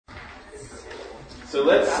So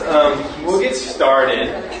we'll get started.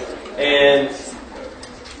 And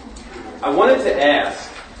I wanted to ask,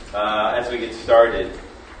 as we get started,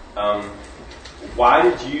 why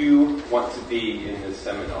did you want to be in this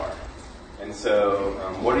seminar? And so,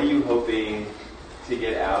 what are you hoping to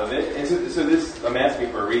get out of it? And so this, I'm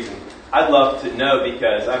asking for a reason. I'd love to know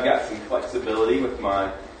because I've got some flexibility with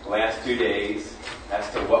my last 2 days as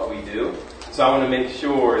to what we do. So I want to make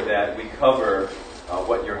sure that we cover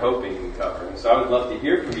what you're hoping we cover. And so I would love to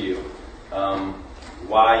hear from you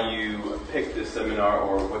why you picked this seminar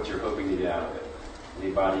or what you're hoping to get out of it.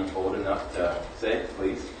 Anybody bold enough to say,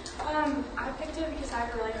 please? I picked it because I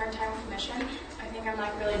have a really hard time with mission. I think I'm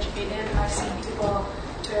really jaded. I've seen people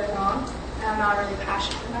do it wrong, and I'm not really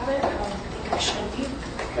passionate about it. I don't think I should be.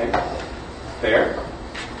 Okay. Fair.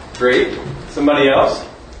 Great. Somebody else,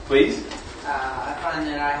 please. I find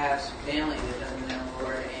that I have some family that doesn't know the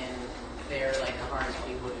Lord, and they're like the hardest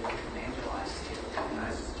people to evangelize to. And I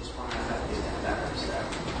just want to know how to do that better. So.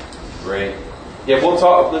 Great. Yeah,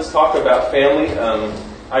 let's talk about family.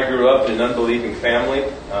 I grew up in an unbelieving family,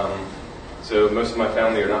 so most of my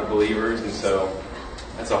family are not believers, and so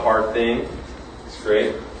that's a hard thing. It's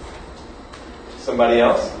great. Somebody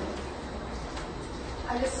else?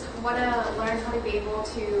 I just want to learn how to be able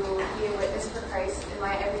to be a witness for Christ in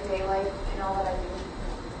my everyday life and all that I do.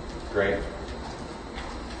 Great.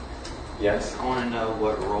 Yes? I want to know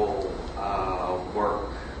what role work,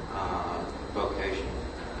 vocation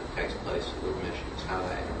takes place with missions, how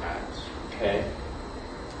that interacts. Okay.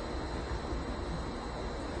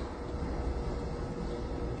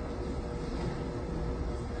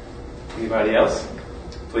 Anybody else?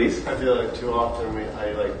 Please. I feel like too often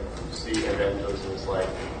I see evangelism as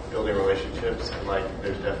building relationships, and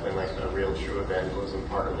there's definitely a real true evangelism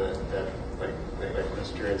part of it that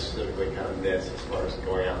Presbyterians specifically kind of miss as far as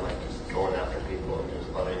going out just going after people and just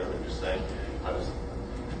loving them and just saying, I'll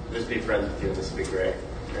just be friends with you and this will be great,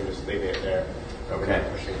 and just leaving it there. Okay.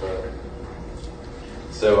 Pushing forward.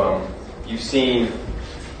 So you've seen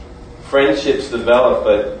friendships develop,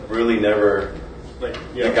 but really never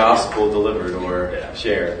the gospel delivered or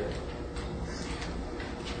shared.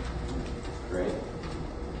 Great.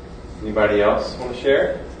 Anybody else want to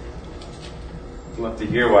share? I'd love to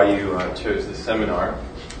hear why you chose this seminar.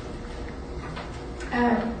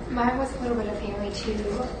 Mine was a little bit of family too,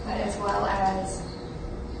 but as well as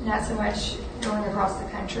not so much going across the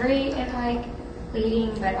country and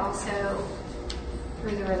leading, but also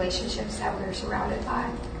through the relationships that we're surrounded by.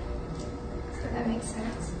 So that makes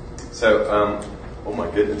sense. So, oh my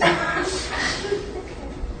goodness.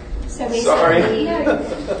 So basically, sorry. I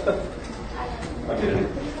didn't.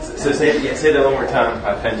 So say that one more time.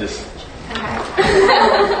 My pen just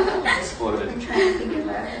exploded. I'm trying to think of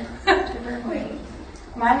a different way.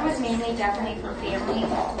 Mine was mainly definitely for family,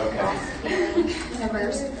 family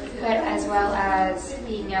members, but as well as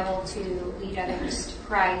being able to lead others to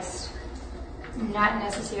Christ, not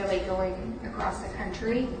necessarily going across the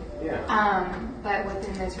country, but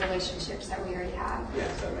within those relationships that we already have.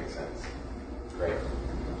 Yes, that makes sense. Great.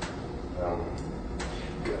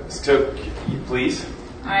 So, please.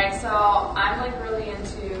 Alright, so I'm really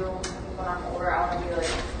into, when I'm older, I want to be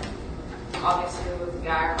obviously with a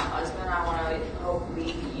guy or my husband, I want to help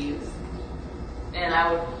lead the youth. And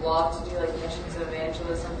I would love to do missions and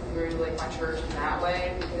evangelism through my church in that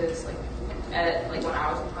way, because when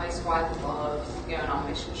I was in high school, I loved going on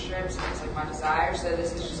mission trips, and it's my desire. So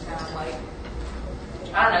this is just kind of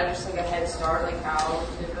I don't know, just a head start, how to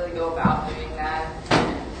really go about doing that,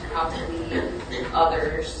 and how to lead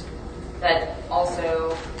others. That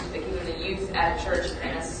also, even the youth at a church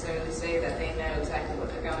can't necessarily say that they know exactly what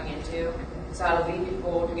they're going into. So how to lead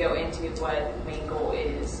people to go into what the main goal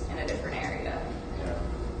is in a different area. Yeah.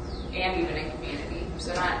 And even in community.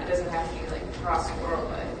 So it doesn't have to be across the world,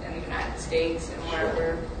 but in the United States and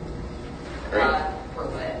wherever we're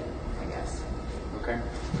led, I guess. Okay.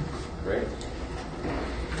 Great.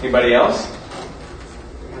 Anybody else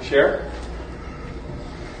want to share?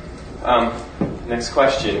 Next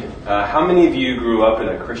question. How many of you grew up in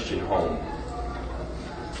a Christian home?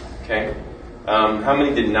 Okay. How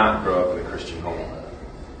many did not grow up in a Christian home?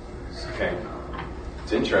 Okay.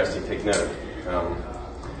 It's interesting. Take note.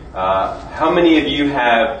 How many of you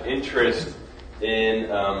have interest in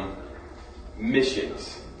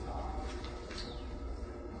missions?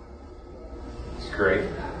 It's great.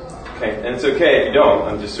 Okay. And it's okay if you don't.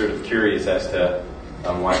 I'm just sort of curious as to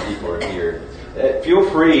why people are here. Feel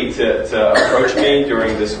free to approach me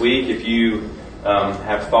during this week if you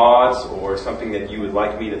have thoughts or something that you would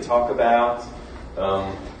like me to talk about.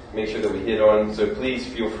 Make sure that we hit on. So please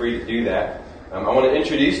feel free to do that. I want to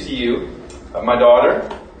introduce to you my daughter,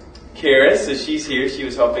 Karis, so she's here. She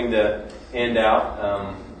was helping to hand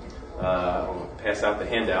out, pass out the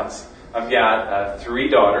handouts. I've got 3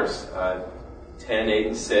 daughters, 10, 8,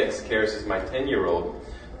 and 6. Karis is my 10-year-old.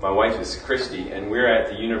 My wife is Christy, and we're at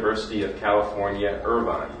the University of California,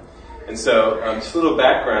 Irvine. And so, just a little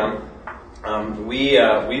background,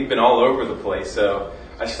 we've been all over the place. So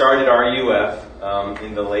I started RUF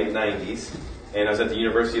in the late 90s, and I was at the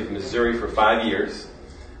University of Missouri for 5 years.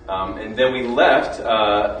 And then we left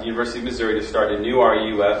the University of Missouri to start a new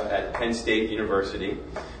RUF at Penn State University.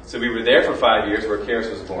 So we were there for 5 years, where Karis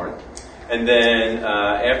was born. And then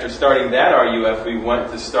after starting that RUF, we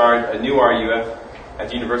went to start a new RUF at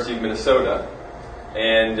the University of Minnesota.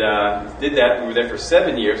 And did that. We were there for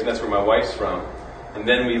 7 years, and that's where my wife's from. And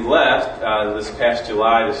then we left this past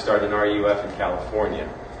July to start an RUF in California.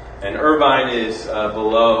 And Irvine is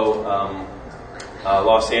below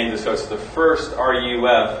Los Angeles, so it's the first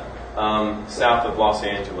RUF south of Los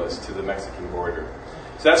Angeles to the Mexican border.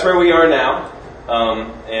 So that's where we are now.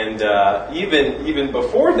 And even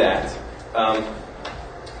before that,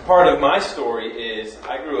 part of my story is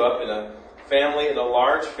I grew up in a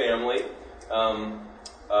large family.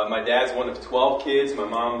 My dad's one of 12 kids. My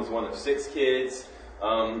mom was one of 6 kids.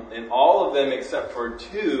 And all of them, except for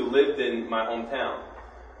 2, lived in my hometown.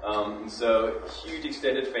 And so, huge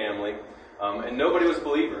extended family. And nobody was a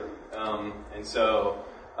believer. And so,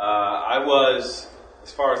 I was,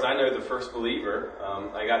 as far as I know, the first believer.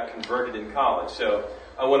 I got converted in college. So,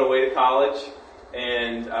 I went away to college,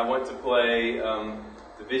 and I went to play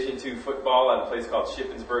Division II football at a place called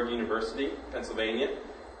Shippensburg University, Pennsylvania.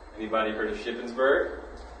 Anybody heard of Shippensburg?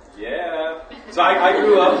 Yeah. So I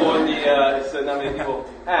grew up on the, so not many people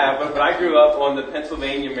have, but I grew up on the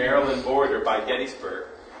Pennsylvania-Maryland border by Gettysburg,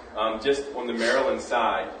 just on the Maryland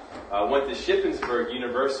side. Went to Shippensburg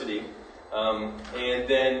University, and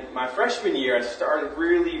then my freshman year I started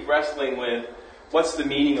really wrestling with what's the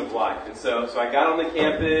meaning of life. And so I got on the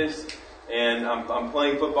campus, and I'm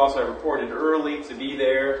playing football, so I reported early to be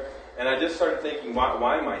there, and I just started thinking,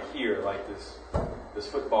 why am I here? Like, does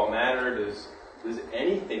football matter? Does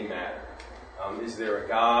anything matter? Is there a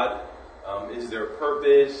God? Is there a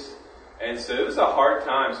purpose? And so it was a hard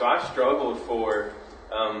time. So I struggled for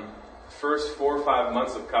the first 4 or 5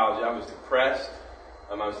 months of college. I was depressed.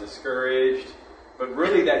 I was discouraged. But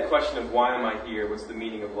really that question of why am I here? What's the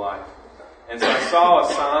meaning of life? And so I saw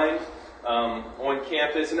a sign on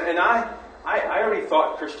campus, and I already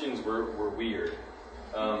thought Christians were weird.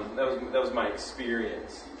 That was my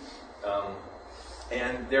experience.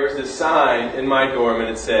 And there was this sign in my dorm, and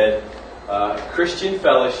it said, Christian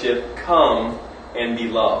Fellowship, come and be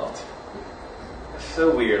loved.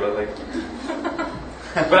 So weird.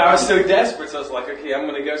 But I was so desperate, so I was like, okay, I'm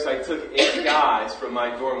going to go. So I took 8 guys from my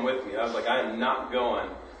dorm with me. I was like, I am not going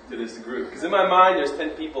to this group. Because in my mind, there's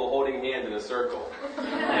 10 people holding hands in a circle.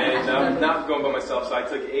 And I'm not going by myself. So I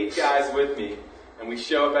took 8 guys with me, and we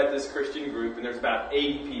show up at this Christian group, and there's about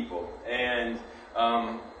 80 people. And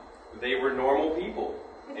they were normal people.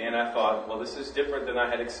 And I thought, well, this is different than I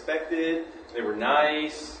had expected. They were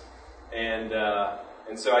nice. And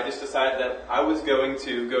so I just decided that I was going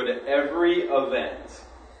to go to every event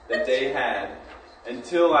that they had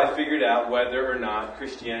until I figured out whether or not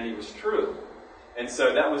Christianity was true. And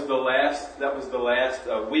so that was the last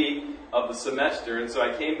week of the semester. And so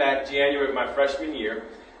I came back January of my freshman year,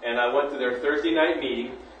 and I went to their Thursday night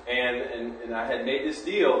meeting. And I had made this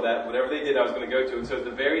deal that whatever they did, I was going to go to. And so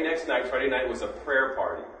the very next night, Friday night, was a prayer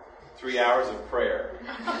party. 3 hours of prayer.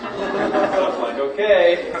 So I was like,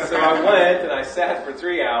 okay. So I went and I sat for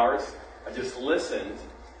 3 hours. I just listened.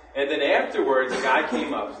 And then afterwards, a guy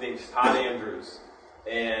came up. His name's Todd Andrews.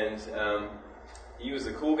 And he was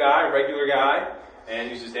a cool guy, a regular guy. And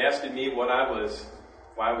he was just asking me why I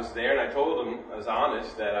was there. And I told him, I was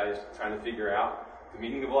honest, that I was trying to figure out the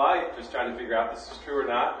meaning of life, just trying to figure out if this is true or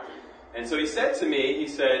not. And so he said to me, he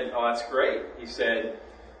said, oh, that's great. He said,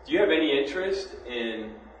 do you have any interest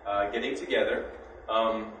in getting together?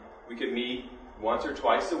 We could meet once or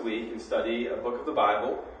twice a week and study a book of the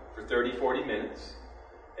Bible for 30, 40 minutes.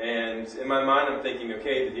 And in my mind, I'm thinking,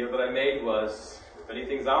 okay, the deal that I made was, if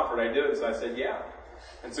anything's offered, I do it. So I said, yeah.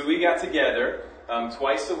 And so we got together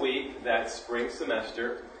twice a week that spring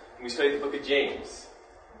semester, and we studied the book of James.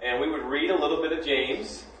 And we would read a little bit of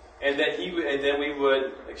James, and then we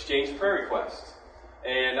would exchange prayer requests.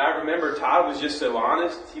 And I remember Todd was just so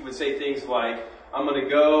honest. He would say things like, I'm going to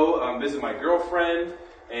go visit my girlfriend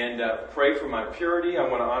and pray for my purity. I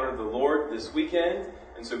want to honor the Lord this weekend,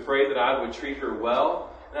 and so pray that I would treat her well.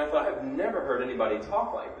 And I thought, I've never heard anybody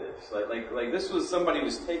talk like this. Like this was somebody who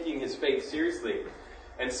was taking his faith seriously.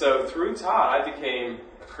 And so through Todd, I became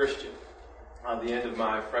a Christian. the end of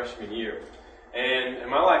my freshman year. And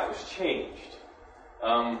my life was changed.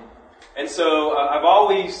 And so I've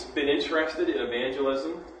always been interested in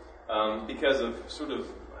evangelism because of sort of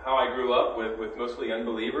how I grew up with mostly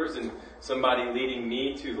unbelievers and somebody leading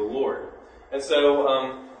me to the Lord. And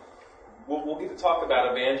so we'll get to talk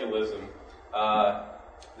about evangelism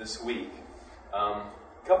this week. A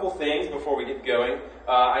couple things before we get going.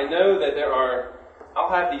 I know that I'll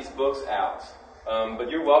have these books out, but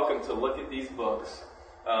you're welcome to look at these books.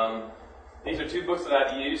 These are two books that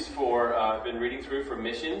I've used I've been reading through for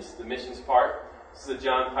missions, the missions part. This is a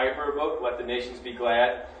John Piper book, Let the Nations Be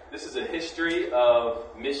Glad. This is a history of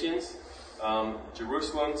missions,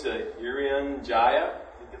 Jerusalem to Irian Jaya,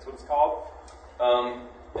 I think that's what it's called.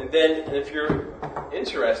 And then if you're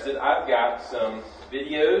interested, I've got some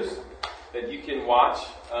videos that you can watch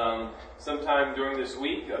sometime during this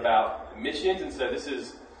week about missions. And so this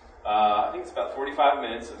is, I think it's about 45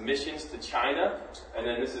 minutes of missions to China. And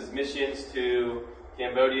then this is missions to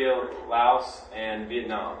Cambodia, Laos, and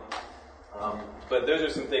Vietnam. But those are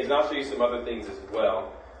some things, and I'll show you some other things as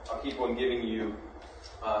well. I'll keep on giving you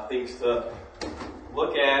things to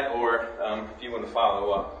look at, or if you want to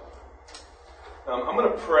follow up. I'm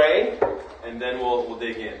going to pray, and then we'll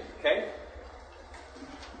dig in, okay?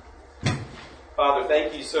 Father,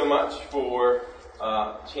 thank you so much for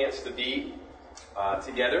a chance to be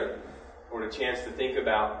together, for a chance to think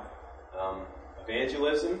about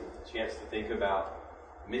evangelism, a chance to think about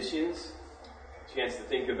missions, a chance to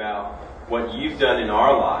think about what you've done in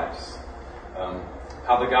our lives,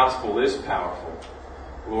 how the gospel is powerful.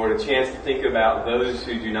 Lord, a chance to think about those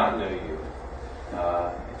who do not know you,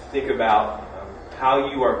 to think about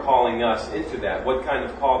how you are calling us into that, what kind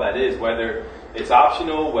of call that is, whether it's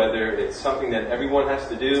optional, whether it's something that everyone has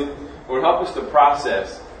to do. Lord, help us to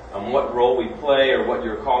process what role we play or what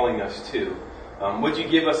you're calling us to. Would you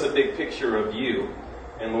give us a big picture of you?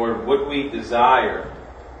 And Lord, would we desire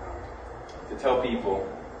to tell people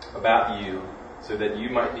about you so that you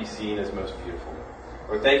might be seen as most beautiful?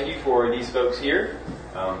 Lord, thank you for these folks here.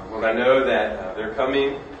 Lord, I know that they're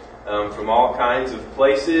coming from all kinds of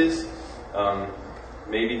places.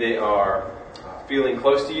 Maybe they are feeling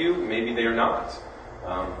close to you. Maybe they are not.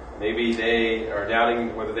 Maybe they are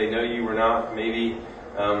doubting whether they know you or not. Maybe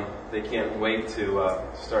they can't wait to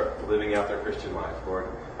start living out their Christian life. Lord,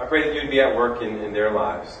 I pray that you would be at work in their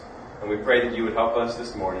lives. And we pray that you would help us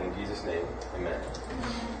this morning. In Jesus' name, amen.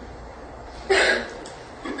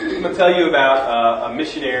 I'm going to tell you about a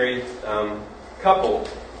missionary couple,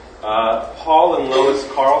 Paul and Lois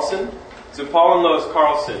Carlson. So Paul and Lois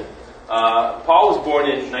Carlson, Paul was born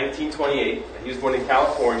in 1928. He was born in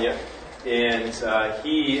California, and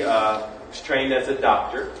he was trained as a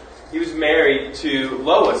doctor. He was married to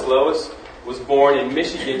Lois. Lois was born in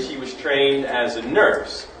Michigan. She was trained as a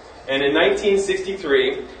nurse. And in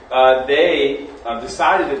 1963, they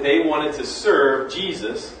decided that they wanted to serve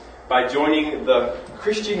Jesus by joining the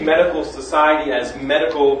Christian Medical Society as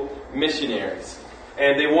medical missionaries.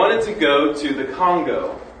 And they wanted to go to the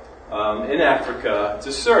Congo in Africa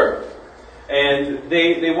to serve. And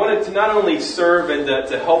they wanted to not only serve and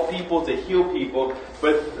to help people, to heal people,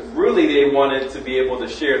 but really they wanted to be able to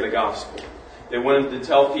share the gospel. They wanted to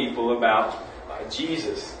tell people about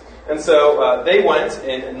Jesus. And so they went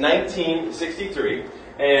in 1963,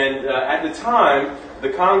 and at the time, the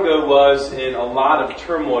Congo was in a lot of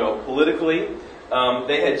turmoil politically.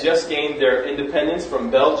 They had just gained their independence from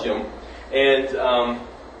Belgium, and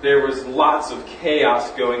there was lots of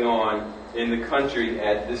chaos going on in the country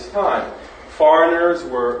at this time. Foreigners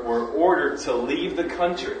were ordered to leave the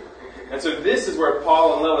country. And so this is where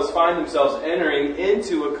Paul and Lois find themselves entering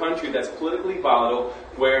into a country that's politically volatile,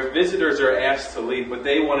 where visitors are asked to leave, but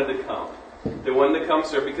they wanted to come. They wanted to come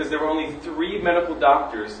serve because there were only 3 medical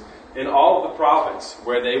doctors in all of the province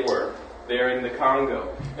where they were, there in the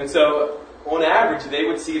Congo. And so, on average, they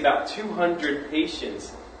would see about 200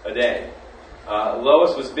 patients a day.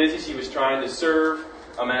 Lois was busy. She was trying to serve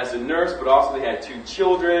as a nurse, but also they had 2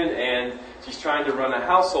 children, and she's trying to run a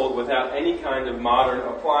household without any kind of modern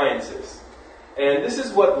appliances. And this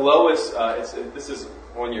is what Lois, this is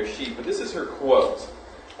on your sheet, but this is her quote,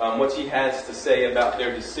 what she has to say about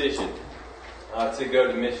their decision to go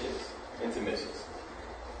to missions, into missions.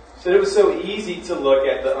 She said it was so easy to look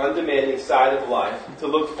at the undemanding side of life, to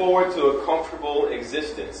look forward to a comfortable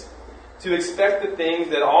existence, to expect the things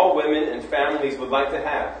that all women and families would like to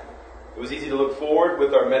have. It was easy to look forward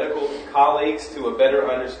with our medical colleagues to a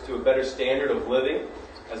better standard of living,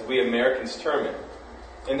 as we Americans term it,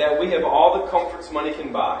 and that we have all the comforts money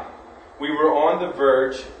can buy. We were on the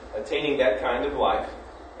verge of attaining that kind of life,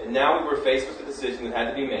 and now we were faced with a decision that had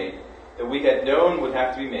to be made. that we had known would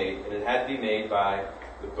have to be made, and it had to be made by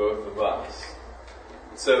the both of us.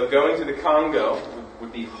 So going to the Congo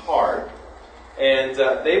would be hard. And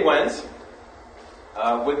they went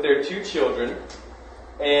with their 2 children.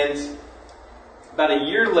 And about a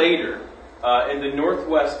year later, in the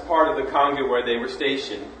northwest part of the Congo where they were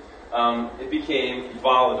stationed, it became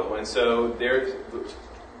volatile. And so their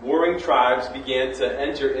warring tribes began to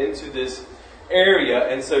enter into this area.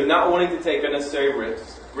 And so not wanting to take unnecessary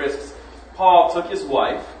risks, Paul took his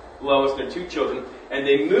wife, Lois, and their 2 children, and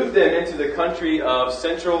they moved them into the country of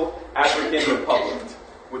Central African Republic,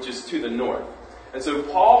 which is to the north. And so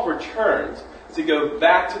Paul returned to go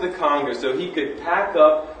back to the Congo so he could pack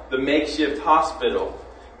up the makeshift hospital,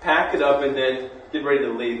 pack it up, and then get ready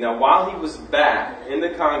to leave. Now, while he was back in the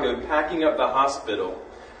Congo packing up the hospital,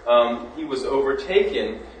 he was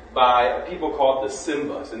overtaken by people called the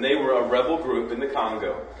Simbas. And they were a rebel group in the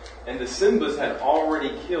Congo. And the Simbas had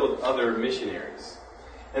already killed other missionaries.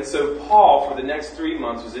 And so Paul, for the next 3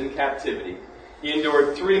 months, was in captivity. He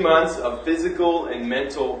endured 3 months of physical and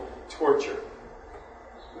mental torture.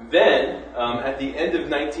 Then, at the end of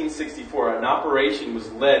 1964, an operation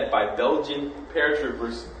was led by Belgian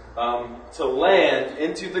paratroopers to land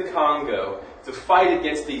into the Congo to fight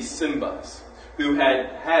against these Simbas, who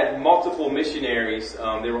had multiple missionaries.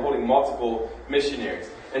 They were holding multiple missionaries.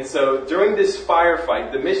 And so during this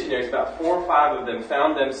firefight, the missionaries, about 4 or 5 of them,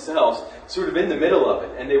 found themselves sort of in the middle of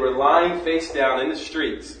it. And they were lying face down in the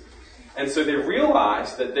streets. And so they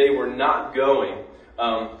realized that they were not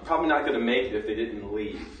probably not going to make it if they didn't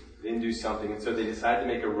leave. They didn't do something. And so they decided to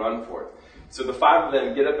make a run for it. So the 5 of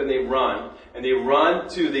them get up and they run. And they run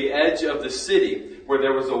to the edge of the city where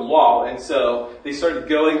there was a wall. And so they started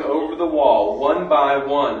going over the wall one by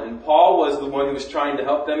one. And Paul was the one who was trying to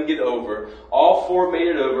help them get over. All 4 made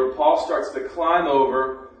it over. Paul starts to climb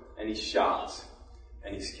over and he's shot.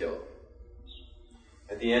 And he's killed.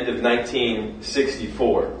 At the end of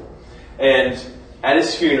 1964. And at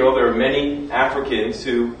his funeral, there were many Africans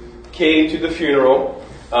who came to the funeral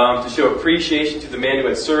to show appreciation to the man who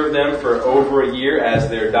had served them for over a year as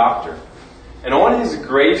their doctor. And on his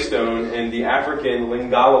gravestone in the African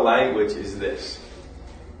Lingala language is this: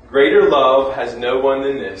 "Greater love has no one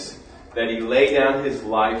than this, that he lay down his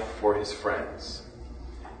life for his friends."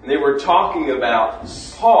 And they were talking about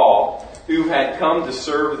Paul, who had come to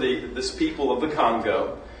serve this people of the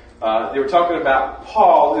Congo. They were talking about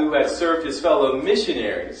Paul, who had served his fellow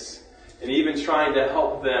missionaries and even trying to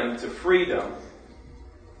help them to freedom.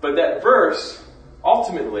 But that verse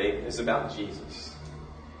ultimately is about Jesus.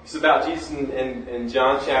 It's about Jesus in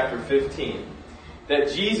John chapter 15.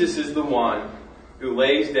 That Jesus is the one who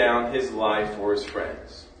lays down his life for his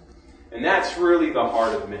friends. And that's really the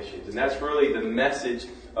heart of missions. And that's really the message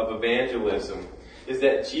of evangelism, is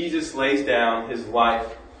that Jesus lays down his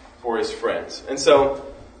life for his friends. And so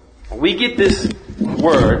we get this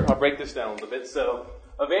word. I'll break this down a little bit. So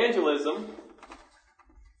evangelism,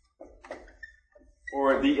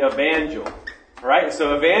 or the evangel, right?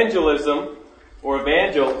 So evangelism, or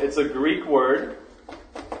evangel, it's a Greek word.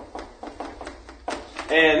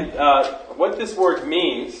 And what this word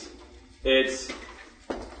means, it's,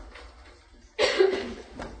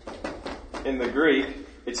 in the Greek,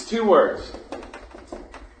 it's 2 words.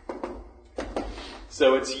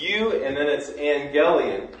 So it's you, and then it's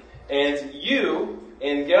angelion. And you,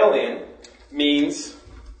 angelion, means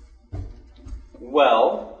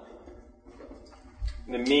well,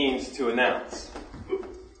 and it means to announce.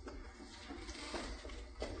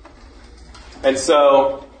 And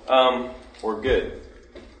so, or good.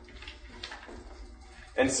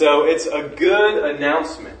 And so it's a good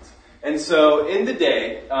announcement. And so in the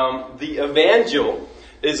day, the evangel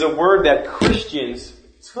is a word that Christians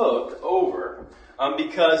took over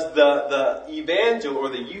because the evangel, or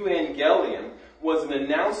the euangelion, was an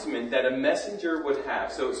announcement that a messenger would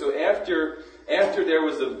have. So after there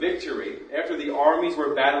was a victory, after the armies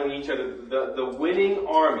were battling each other, the winning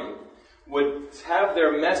army would have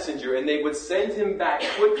their messenger, and they would send him back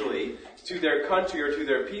quickly to their country or to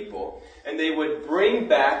their people, and they would bring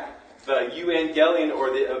back the euangelion,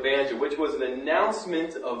 or the evangel, which was an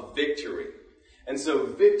announcement of victory. And so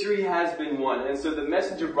victory has been won. And so the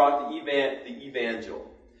messenger brought the evangel.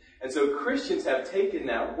 And so Christians have taken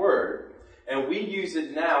that word, and we use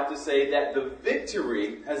it now to say that the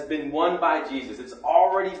victory has been won by Jesus. It's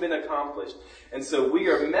already been accomplished. And so we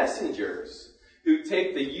are messengers who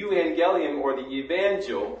take the euangelium, or the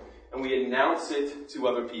evangel, and we announce it to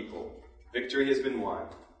other people. Victory has been won.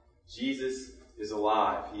 Jesus is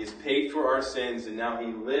alive. He has paid for our sins, and now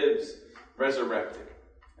he lives resurrected.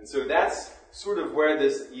 And so that's sort of where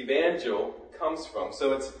this evangel comes from.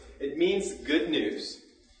 So it means good news.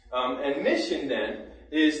 And mission, then,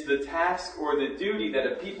 is the task or the duty that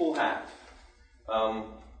a people have,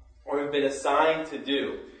 or have been assigned to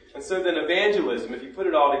do. And so then evangelism, if you put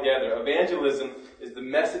it all together, evangelism is the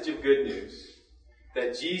message of good news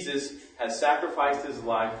that Jesus has sacrificed his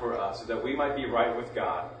life for us so that we might be right with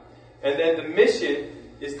God. And then the mission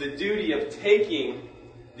is the duty of taking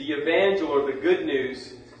the evangel or the good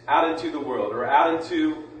news out into the world, or out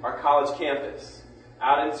into our college campus,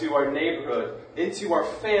 out into our neighborhood, into our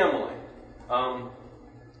family,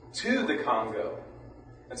 to the Congo.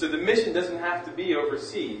 And so the mission doesn't have to be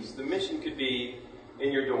overseas. The mission could be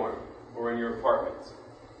in your dorm or in your apartment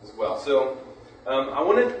as well. So I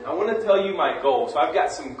want to tell you my goals. So I've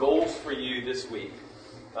got some goals for you this week.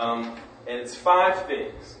 And it's 5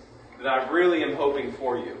 things that I really am hoping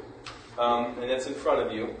for you. And that's in front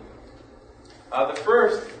of you. The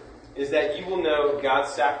first is that you will know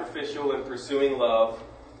God's sacrificial and pursuing love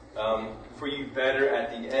for you better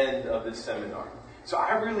at the end of this seminar. So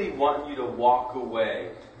I really want you to walk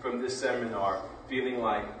away from this seminar feeling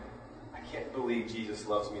like, I can't believe Jesus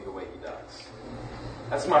loves me the way he does.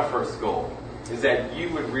 That's my first goal, is that you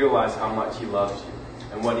would realize how much he loves you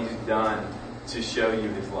and what he's done to show you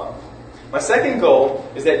his love. My second goal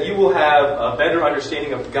is that you will have a better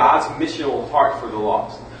understanding of God's missional heart for the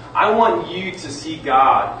lost. I want you to see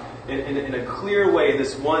God in a clear way,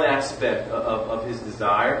 this one aspect of his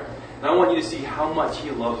desire. And I want you to see how much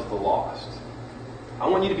he loves the lost. I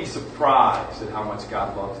want you to be surprised at how much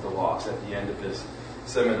God loves the lost at the end of this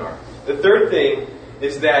seminar. The third thing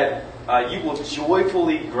is that you will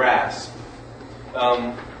joyfully grasp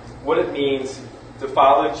what it means to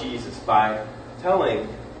follow Jesus by telling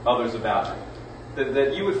others about him.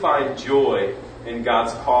 That you would find joy in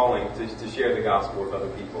God's calling to share the gospel with other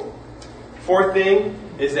people. Fourth thing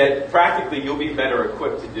is that practically you'll be better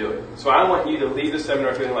equipped to do it. So I want you to leave the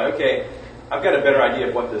seminar feeling like, okay, I've got a better idea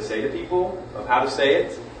of what to say to people, of how to say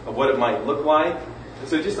it, of what it might look like. And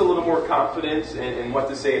so just a little more confidence in what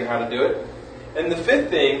to say and how to do it. And the fifth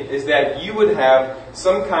thing is that you would have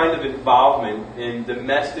some kind of involvement in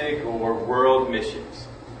domestic or world missions.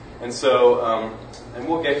 And so, and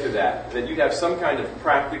we'll get to that you'd have some kind of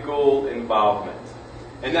practical involvement.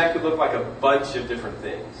 And that could look like a bunch of different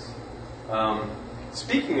things.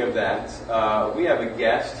 Speaking of that, we have a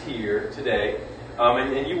guest here today.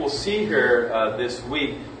 And you will see her this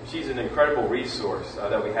week. She's an incredible resource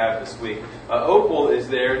that we have this week. Opal is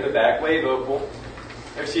there in the back. Wave, Opal.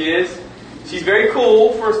 There she is. She's very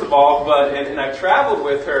cool, first of all, and I've traveled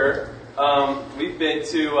with her. We've been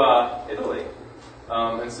to Italy,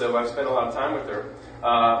 and so I've spent a lot of time with her.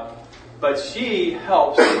 But she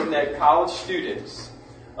helps connect college students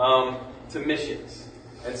to missions.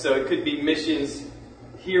 And so it could be missions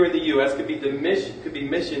here in the U.S., could be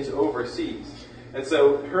missions overseas. And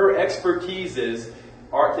so her expertise is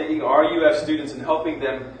taking RUF students and helping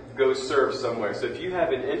them go serve somewhere. So if you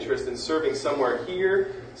have an interest in serving somewhere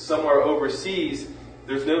here, somewhere overseas,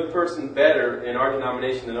 there's no person better in our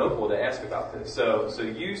denomination than Opal to ask about this. So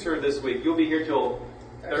use her this week. You'll be here till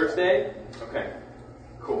Thursday? Okay,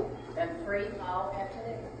 cool. And free all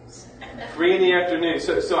afternoons. Free in the afternoon.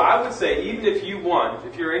 So I would say, even if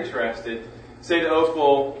you're interested, say to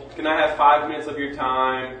Opal, can I have 5 minutes of your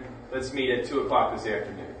time? Let's meet at 2 o'clock this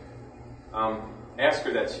afternoon. Ask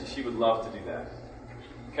her that. She would love to do that.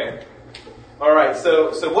 Okay. All right.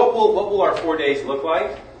 So what will our 4 days look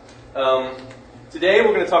like? Today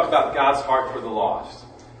we're going to talk about God's heart for the lost.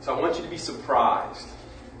 So I want you to be surprised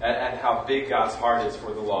at how big God's heart is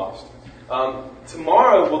for the lost.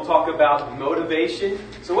 Tomorrow we'll talk about motivation.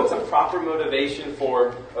 So what's a proper motivation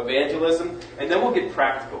for evangelism? And then we'll get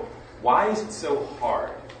practical. Why is it so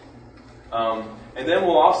hard? And then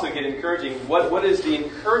we'll also get encouraging. What is the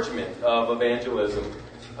encouragement of evangelism?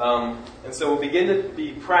 And so we'll begin to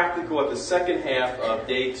be practical at the second half of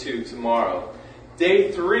day 2 tomorrow.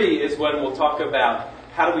 Day 3 is when we'll talk about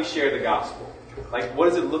how do we share the gospel. Like, what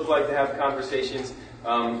does it look like to have conversations?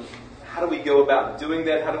 How do we go about doing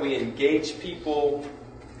that? How do we engage people?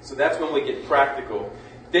 So that's when we get practical.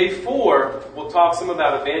 Day 4, we'll talk some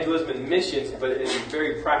about evangelism and missions, but in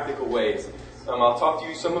very practical ways. I'll talk to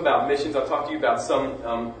you some about missions. I'll talk to you about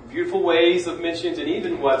some beautiful ways of missions, and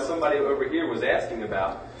even what somebody over here was asking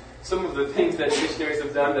about. Some of the things that missionaries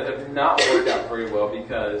have done that have not worked out very well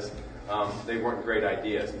because they weren't great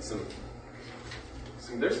ideas.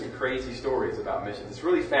 And there's some crazy stories about missions. It's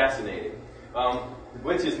really fascinating.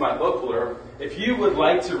 Which is my book blurb. If you would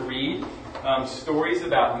like to read stories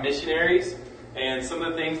about missionaries and some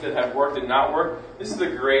of the things that have worked and not worked, this is a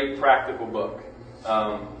great practical book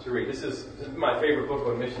to read. This is my favorite book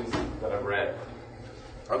on missions that I've read.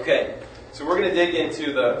 Okay, so we're going to dig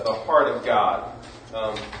into the heart of God.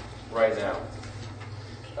 right now.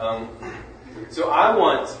 So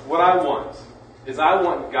what I want is I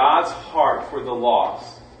want God's heart for the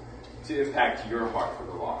lost to impact your heart for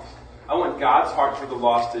the lost. I want God's heart for the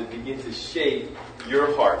lost to begin to shape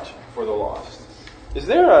your heart for the lost. Is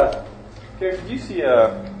there Karen, did you see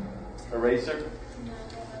a eraser?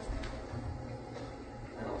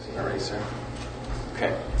 I don't see an eraser.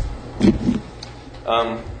 Okay.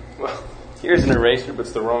 Well, here's an eraser, but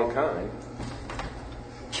it's the wrong kind.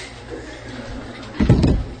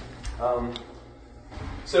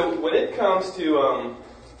 So when it comes to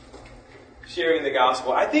sharing the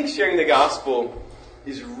gospel, I think sharing the gospel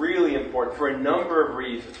is really important for a number of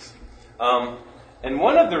reasons. And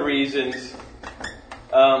one of the reasons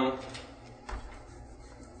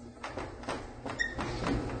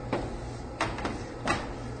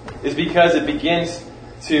is because it begins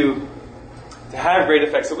to have great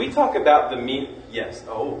effect. So we talk about the yes.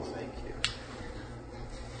 Oh, thank you.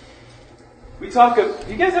 You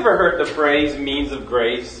guys ever heard the phrase means of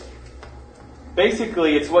grace?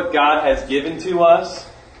 Basically, it's what God has given to us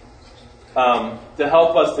to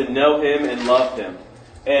help us to know Him and love Him.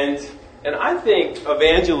 And I think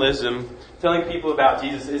evangelism, telling people about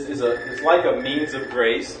Jesus, is like a means of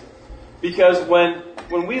grace. Because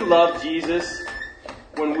when we love Jesus,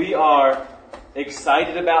 when we are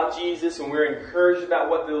excited about Jesus, when we're encouraged about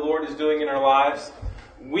what the Lord is doing in our lives,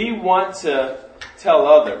 we want to tell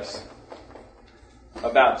others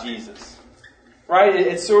about Jesus. Right?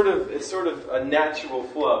 It's sort of a natural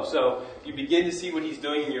flow. So you begin to see what He's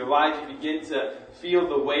doing in your life. You begin to feel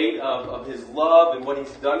the weight of His love and what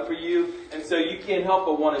He's done for you. And so you can't help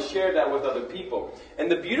but want to share that with other people. And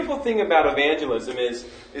the beautiful thing about evangelism is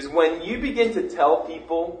when you begin to tell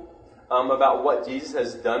people about what Jesus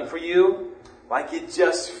has done for you, like it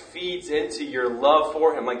just feeds into your love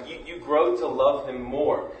for Him. Like you grow to love Him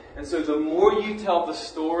more. And so the more you tell the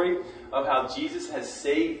story of how Jesus has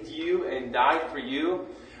saved you and died for you,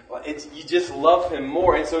 you just love Him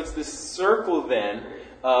more. And so it's this circle then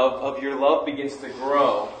of your love begins to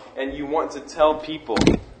grow, and you want to tell people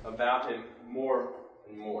about Him more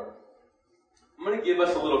and more. I'm going to give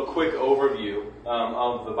us a little quick overview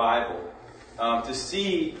of the Bible to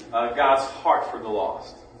see God's heart for the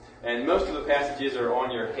lost. And most of the passages are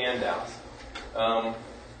on your handouts.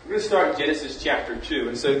 We're going to start in Genesis chapter 2.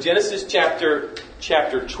 And so Genesis chapter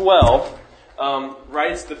 12,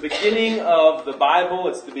 right, it's the beginning of the Bible.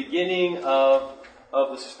 It's the beginning of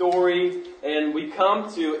the story. And we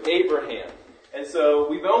come to Abraham. And so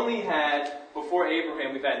we've only had, before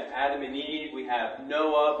Abraham, we've had Adam and Eve, we have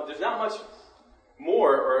Noah, but there's not much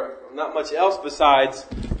more or not much else besides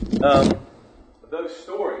those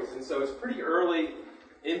stories. And so it's pretty early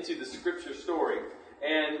into the scripture story.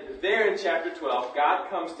 And there in chapter 12, God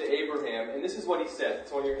comes to Abraham, and this is what He says.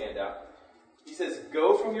 It's on your handout. He says,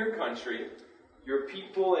 "Go from your country, your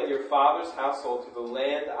people, and your father's household to the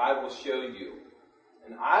land I will show you.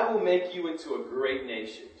 And I will make you into a great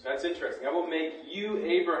nation." So that's interesting. I will make you,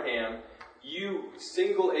 Abraham, you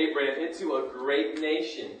single Abraham, into a great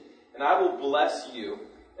nation. And I will bless you,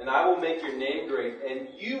 and I will make your name great, and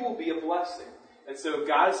you will be a blessing. And so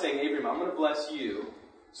God is saying, Abraham, I'm going to bless you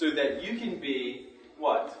so that you can be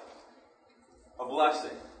what? A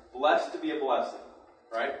blessing. Blessed to be a blessing.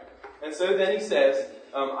 Right? And so then He says,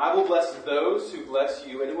 I will bless those who bless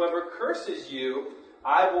you, and whoever curses you,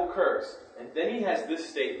 I will curse. And then He has this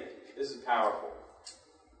statement. This is powerful.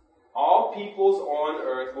 All peoples on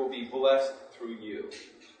earth will be blessed through you.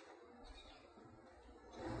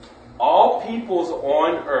 All peoples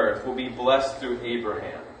on earth will be blessed through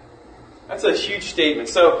Abraham. That's a huge statement.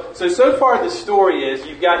 So far the story is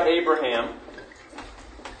you've got Abraham.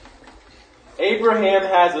 Abraham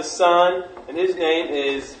has a son, and his name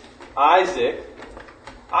is Isaac.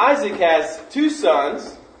 Isaac has two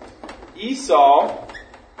sons, Esau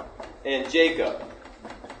and Jacob.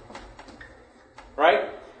 Right?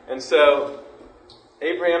 And so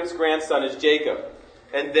Abraham's grandson is Jacob.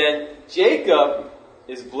 And then Jacob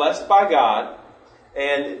is blessed by God,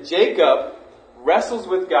 and Jacob wrestles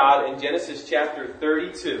with God in Genesis chapter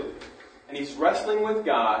 32. And he's wrestling with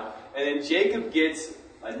God, and then Jacob gets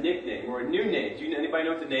a nickname, or a new name. Do anybody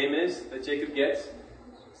know what the name is that Jacob gets?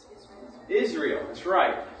 Israel. That's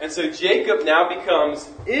right. And so Jacob now becomes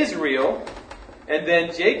Israel, and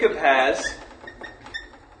then Jacob has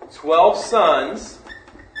 12 sons,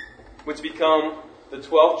 which become the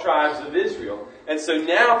 12 tribes of Israel. And so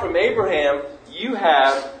now from Abraham, you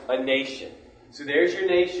have a nation. So there's your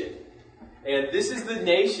nation. And this is the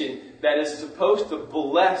nation that is supposed to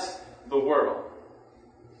bless the world.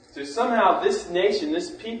 So somehow this nation, this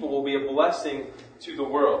people will be a blessing to the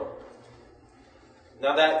world.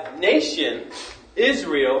 Now that nation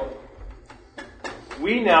Israel,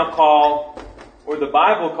 we now call, or the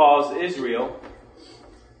Bible calls Israel,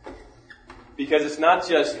 because it's not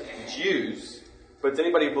just Jews, but it's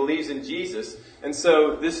anybody who believes in Jesus. And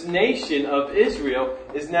so this nation of Israel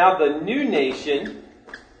is now the new nation,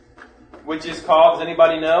 which is called, does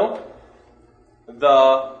anybody know?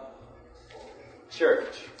 The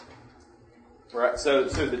church. Right? So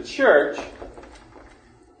the church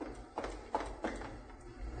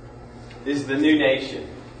is the new nation.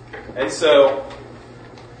 And so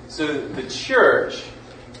the church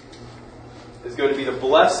is going to be the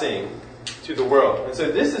blessing to the world. And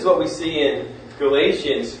so this is what we see in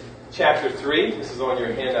Galatians chapter 3. This is on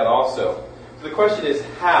your handout also. So the question is,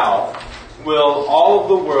 how will all of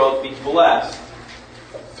the world be blessed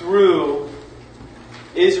through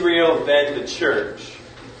Israel, then the church?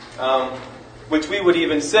 Which we would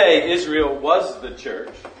even say Israel was the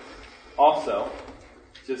church also,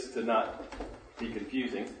 just to not be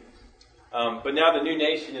confusing. But now the new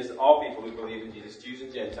nation is all people who believe in Jesus, Jews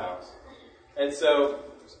and Gentiles. And so,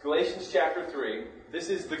 Galatians chapter 3, this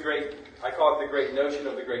is the great, I call it the great notion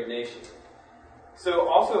of the great nation. So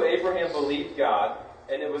also Abraham believed God,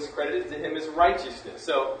 and it was credited to him as righteousness.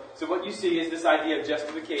 So what you see is this idea of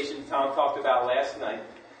justification Tom talked about last night,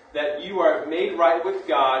 that you are made right with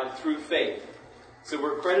God through faith. So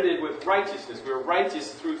we're credited with righteousness. We're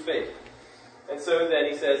righteous through faith. And so then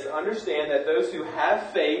he says, understand that those who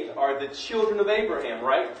have faith are the children of Abraham,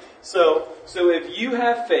 right? So if you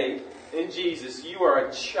have faith in Jesus, you are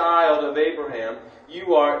a child of Abraham.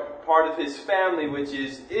 You are part of his family, which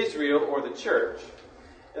is Israel or the church.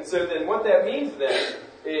 And so then what that means then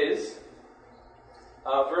is,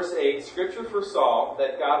 verse 8, Scripture foresaw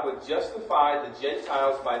that God would justify the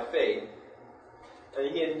Gentiles by faith.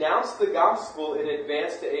 And he announced the gospel in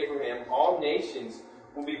advance to Abraham. All nations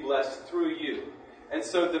will be blessed through you. And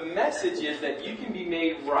so the message is that you can be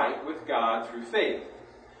made right with God through faith.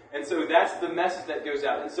 And so that's the message that goes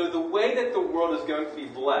out. And so the way that the world is going to be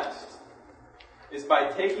blessed is by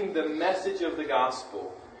taking the message of the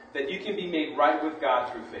gospel, that you can be made right with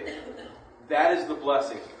God through faith. That is the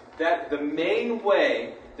blessing. That the main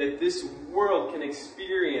way that this world can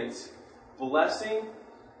experience blessing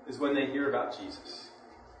is when they hear about Jesus.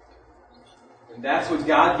 And that's what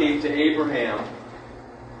God gave to Abraham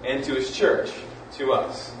and to his church, to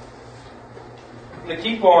us. I'm going to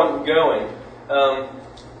keep on going.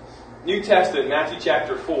 New Testament, Matthew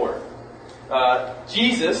chapter 4.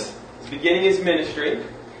 Jesus is beginning his ministry,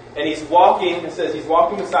 and he's walking, it says he's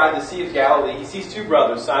walking beside the Sea of Galilee. He sees two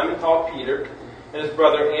brothers, Simon called Peter, and his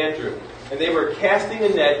brother Andrew. And they were casting a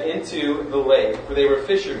net into the lake, for they were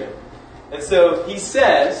fishermen. And so he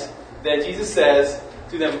says, then Jesus says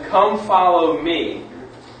to them, come follow me.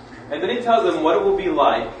 And then he tells them what it will be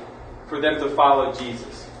like for them to follow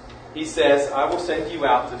Jesus. He says, I will send you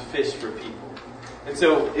out to fish for people. And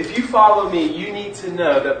so if you follow me, you need to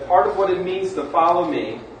know that part of what it means to follow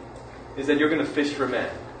me is that you're going to fish for men.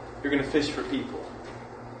 You're going to fish for people.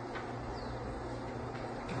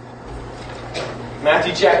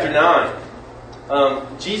 Matthew chapter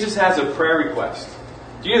 9. Jesus has a prayer request.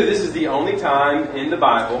 Do you know this is the only time in the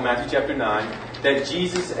Bible, Matthew chapter 9, that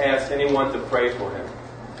Jesus asks anyone to pray for him?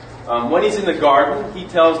 When he's in the garden, he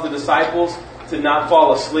tells the disciples to not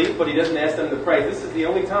fall asleep, but he doesn't ask them to pray. This is the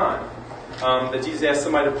only time that Jesus asks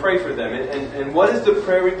somebody to pray for them. And what is the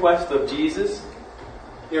prayer request of Jesus?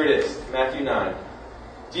 Here it is, Matthew 9.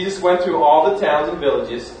 Jesus went through all the towns and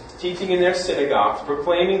villages, teaching in their synagogues,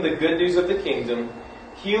 proclaiming the good news of the kingdom,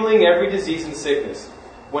 healing every disease and sickness.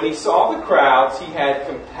 When he saw the crowds, he had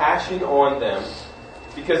compassion on them,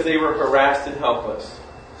 because they were harassed and helpless,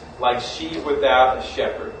 like sheep without a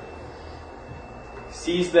shepherd. He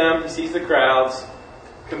sees them, he sees the crowds,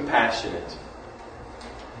 compassionate.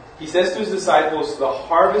 He says to his disciples, the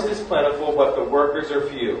harvest is plentiful, but the workers are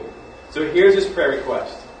few. So here's his prayer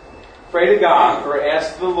request. Pray to God, or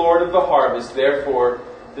ask the Lord of the harvest, therefore,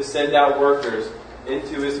 to send out workers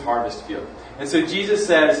into his harvest field. And so Jesus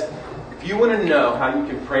says, if you want to know how you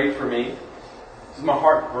can pray for me, because my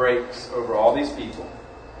heart breaks over all these people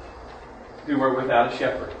who are without a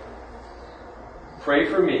shepherd. Pray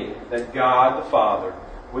for me that God the Father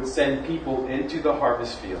would send people into the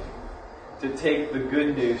harvest field to take the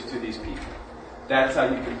good news to these people. That's how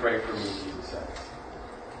you can pray for me, Jesus says.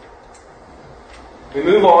 We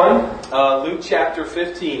move on. Luke chapter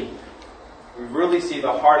 15. We really see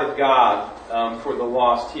the heart of God for the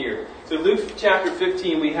lost here. So Luke chapter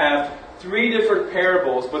 15, we have 3 different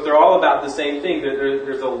parables, but they're all about the same thing.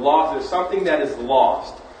 There's a loss. There's something that is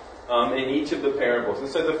lost in each of the parables. And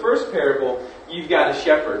so the first parable, you've got a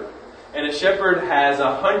shepherd. And a shepherd has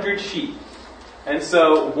 100 sheep. And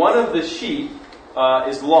so one of the sheep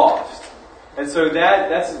is lost. And so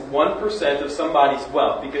that's 1% of somebody's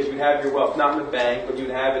wealth, because you have your wealth not in the bank, but you'd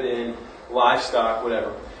have it in livestock,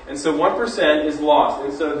 whatever. And so 1% is lost.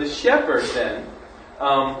 And so the shepherd then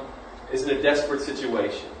is in a desperate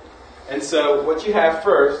situation. And so what you have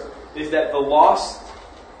first is that the lost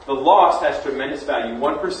has tremendous value,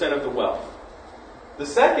 1% of the wealth. The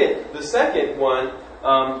second one,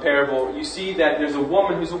 parable, you see that there's a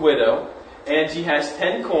woman who's a widow, and she has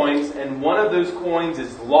 10 coins, and one of those coins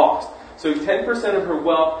is lost. So 10% of her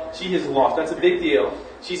wealth she has lost. That's a big deal.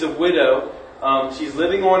 She's a widow. She's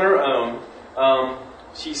living on her own.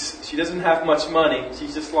 She doesn't have much money.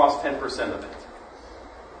 She's just lost 10% of it.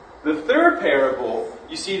 The third parable,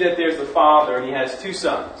 you see that there's a father, and he has 2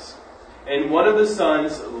 sons. And one of the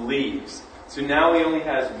sons leaves. So now he only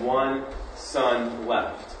has one son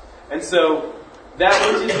left. And so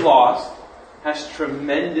that which is lost has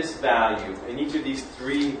tremendous value in each of these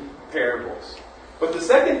 3 parables. But the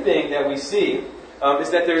second thing that we see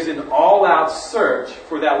is that there's an all-out search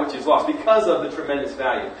for that which is lost because of the tremendous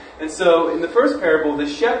value. And so in the first parable, the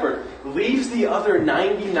shepherd leaves the other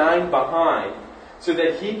 99 behind so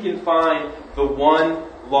that he can find the one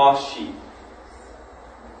lost sheep.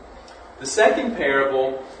 The second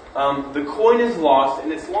parable, the coin is lost,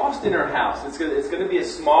 and it's lost in her house. It's going to be a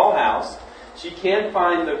small house. She can't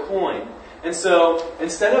find the coin. And so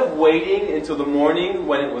instead of waiting until the morning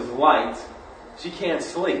when it was light, she can't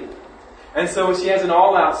sleep. And so she has an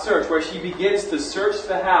all-out search where she begins to search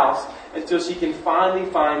the house until she can finally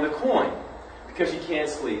find the coin, because she can't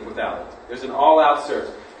sleep without it. There's an all-out search.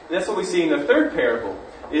 And that's what we see in the third parable,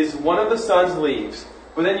 is one of the sons leaves,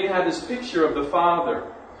 but then you have this picture of the father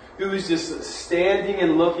who is just standing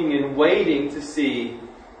and looking and waiting to see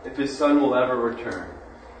if his son will ever return.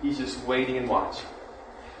 He's just waiting and watching.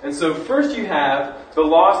 And so first you have the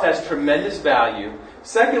lost has tremendous value.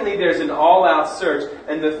 Secondly, there's an all-out search.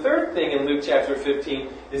 And the third thing in Luke chapter 15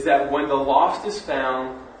 is that when the lost is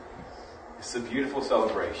found, it's a beautiful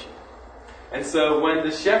celebration. And so when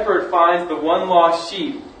the shepherd finds the one lost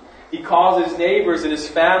sheep, he calls his neighbors and his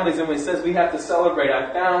families, and when he says, we have to celebrate,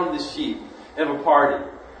 I found the sheep, they have a party.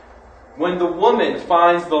 When the woman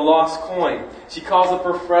finds the lost coin, she calls up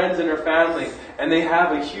her friends and her family, and they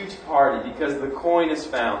have a huge party because the coin is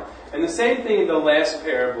found. And the same thing in the last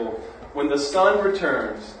parable. When the son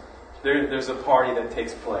returns, there's a party that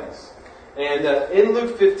takes place. And in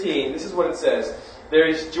Luke 15, this is what it says. There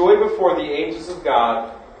is joy before the angels of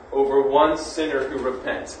God over one sinner who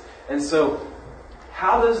repents. And so,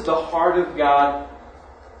 how does the heart of God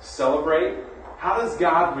celebrate? How does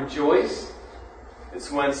God rejoice?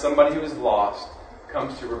 It's when somebody who is lost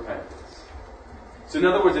comes to repentance. So in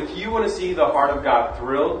other words, if you want to see the heart of God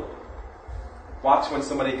thrilled, watch when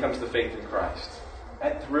somebody comes to faith in Christ.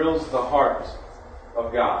 That thrills the heart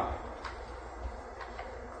of God.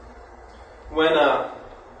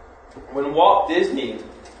 When Walt Disney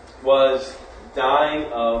was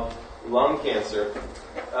dying of lung cancer,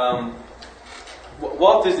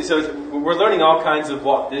 Walt Disney, so we're learning all kinds of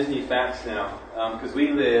Walt Disney facts now, because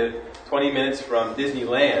we live 20 minutes from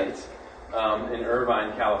Disneyland in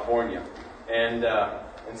Irvine, California. And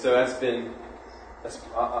so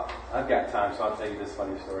I've got time, so I'll tell you this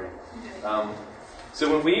funny story. So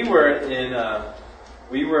when we were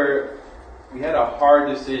we had a hard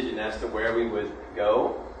decision as to where we would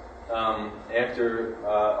go after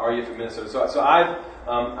RUF in Minnesota. So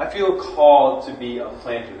I feel called to be a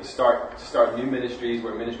planter, to start new ministries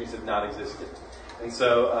where ministries have not existed. And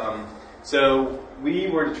so we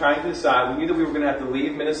were trying to decide. We knew that we were going to have to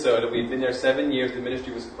leave Minnesota. We'd been there 7 years. The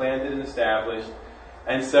ministry was planted and established.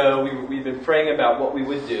 And so we've been praying about what we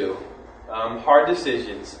would do. Hard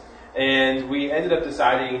decisions. And we ended up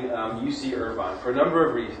deciding UC Irvine for a number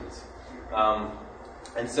of reasons.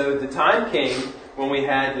 And so the time came when we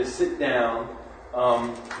had to sit down,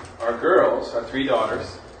 our girls, our 3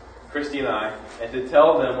 daughters, Christy and I, and to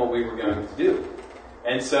tell them what we were going to do.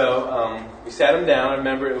 And so we sat them down. I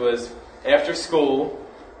remember it was after school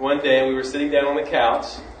one day, and we were sitting down on the couch,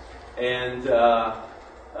 and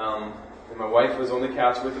my wife was on the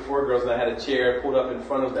couch with the 4 girls, and I had a chair pulled up in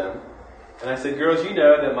front of them. And I said, girls, you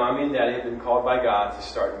know that Mommy and Daddy have been called by God to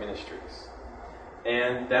start ministries.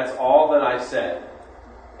 And that's all that I said.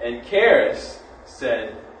 And Karis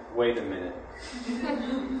said, wait a minute.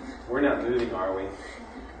 We're not moving, are we?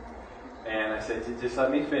 And I said, just let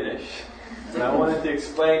me finish. And I wanted to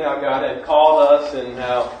explain how God had called us and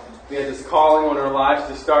how we had this calling on our lives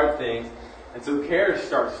to start things. And so Karis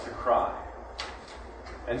starts to cry.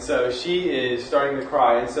 And so she is starting to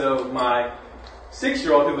cry. And so my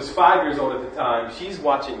 6-year-old, who was 5 years old at the time, she's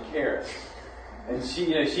watching Karis. And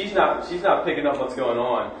she's not picking up what's going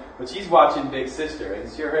on, but she's watching Big Sister,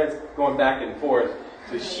 and her head's going back and forth.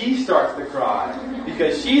 So she starts to cry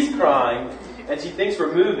because she's crying, and she thinks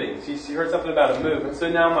we're moving. She heard something about a move, and so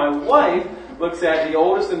now my wife looks at the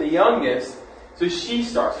oldest and the youngest, so she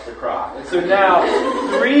starts to cry. And so now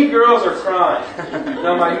 3 girls are crying.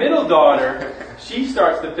 Now my middle daughter, she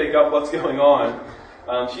starts to pick up what's going on.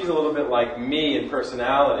 She's a little bit like me in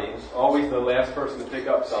personality, always the last person to pick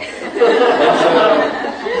up something. And so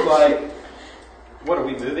she's like, what, are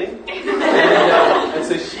we moving? And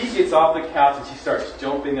so she gets off the couch and she starts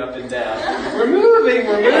jumping up and down. We're moving!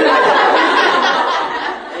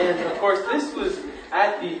 And of course, this was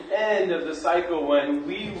at the end of the cycle when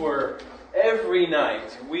we were, every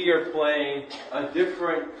night, we are playing a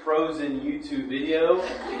different Frozen YouTube video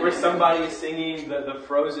where somebody is singing the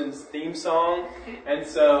Frozen theme song. And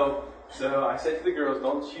so I said to the girls,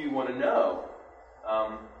 don't you want to know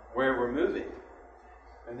where we're moving?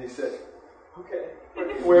 And they said, okay,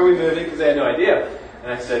 where are we moving? Because they had no idea.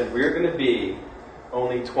 And I said, we're going to be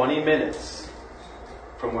only 20 minutes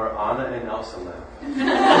from where Anna and Elsa live.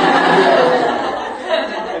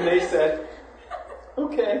 And they said,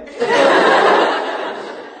 okay.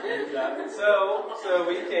 So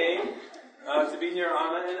we came to be near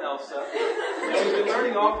Anna and Elsa. And we've been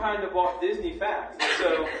learning all kinds of Walt Disney facts.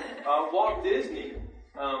 So Walt Disney,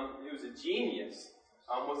 he was a genius,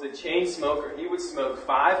 was a chain smoker. He would smoke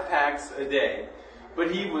 5 packs a day.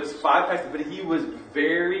 But he was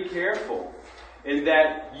very careful in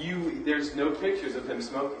that there's no pictures of him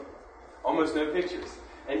smoking. Almost no pictures.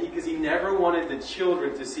 And because he never wanted the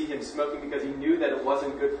children to see him smoking because he knew that it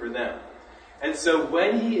wasn't good for them. And so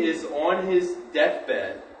when he is on his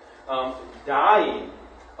deathbed, dying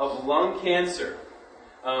of lung cancer,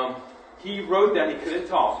 he wrote down, he couldn't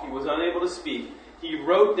talk, he was unable to speak, he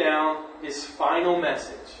wrote down his final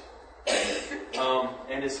message.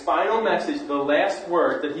 And his final message, the last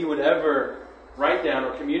word that he would ever write down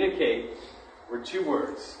or communicate were 2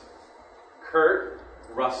 words. Kurt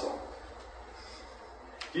Russell.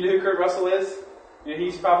 Do you know who Kurt Russell is?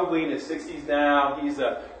 He's probably in his 60s now. He's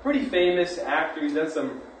a pretty famous actor. He's done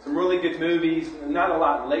some really good movies. Not a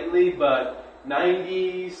lot lately, but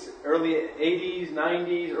 90s, early 80s,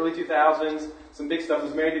 90s, early 2000s. Some big stuff. He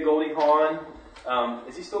was married to Goldie Hawn.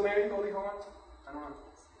 Is he still married to Goldie Hawn? I don't know.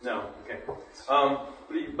 No, okay.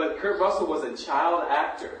 But Kurt Russell was a child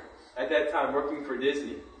actor at that time working for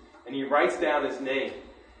Disney. And he writes down his name.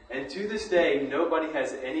 And to this day, nobody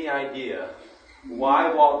has any idea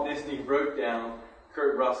why Walt Disney wrote down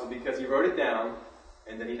Kurt Russell, because he wrote it down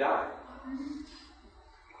and then he died.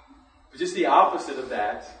 But just the opposite of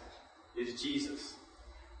that is Jesus.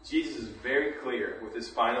 Jesus is very clear with his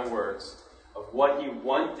final words of what he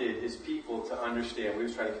wanted his people to understand, what he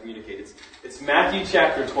was trying to communicate. It's Matthew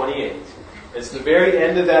chapter 28. It's the very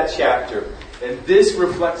end of that chapter. And this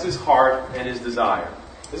reflects his heart and his desire.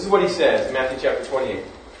 This is what he says in Matthew chapter 28.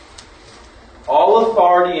 All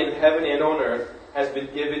authority in heaven and on earth has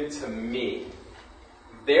been given to me.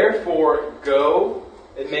 Therefore, go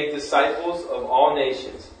and make disciples of all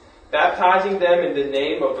nations, baptizing them in the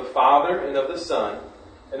name of the Father and of the Son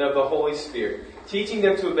and of the Holy Spirit, teaching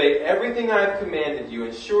them to obey everything I have commanded you,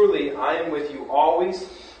 and surely I am with you always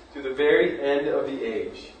to the very end of the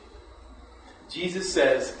age. Jesus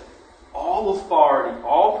says, all authority,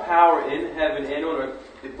 all power in heaven and on earth,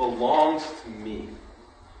 it belongs to me.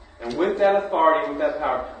 And with that authority, with that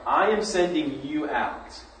power, I am sending you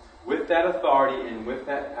out with that authority and with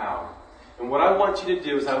that power. And what I want you to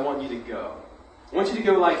do is I want you to go. I want you to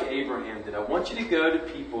go like Abraham did. I want you to go to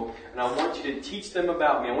people and I want you to teach them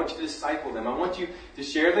about me. I want you to disciple them. I want you to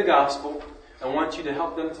share the gospel. I want you to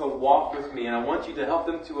help them to walk with me. And I want you to help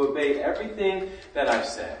them to obey everything that I've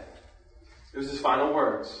said. It was his final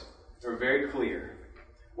words. They were very clear.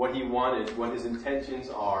 What he wanted, what his intentions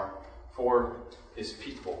are for his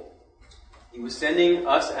people. He was sending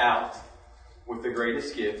us out with the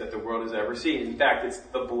greatest gift that the world has ever seen. In fact, it's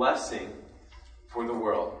the blessing for the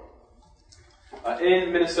world.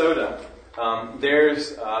 In Minnesota,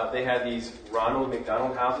 they had these Ronald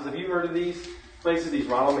McDonald houses. Have you heard of these places, these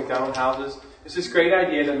Ronald McDonald houses? It's this great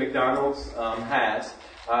idea that McDonald's has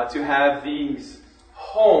to have these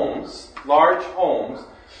homes, large homes,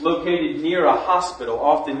 located near a hospital,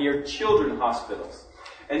 often near children's hospitals.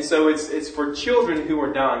 And so it's for children who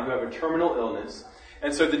are dying, who have a terminal illness.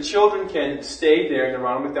 And so the children can stay there in the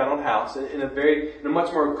Ronald McDonald house in a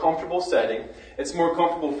much more comfortable setting. It's more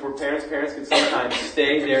comfortable for parents. Parents can sometimes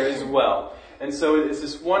stay there as well. And so it's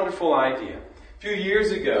this wonderful idea. A few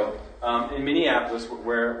years ago, in Minneapolis,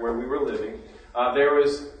 where we were living, there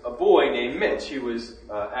was a boy named Mitch who was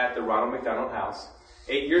at the Ronald McDonald house,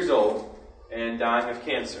 8 years old. and dying of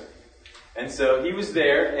cancer. And so he was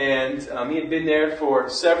there, and he had been there for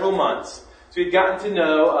several months. So he'd gotten to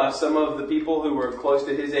know some of the people who were close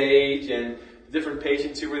to his age and different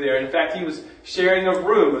patients who were there. In fact, he was sharing a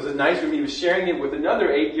room. It was a nice room. He was sharing it with another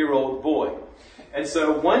 8-year-old boy. And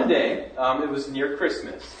so one day, it was near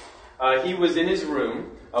Christmas, he was in his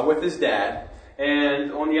room with his dad,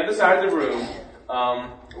 and on the other side of the room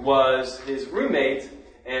was his roommate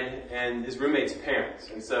and his roommate's parents.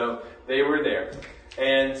 And so they were there.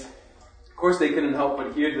 And of course, they couldn't help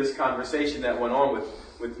but hear this conversation that went on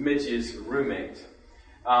with Mitch's roommate.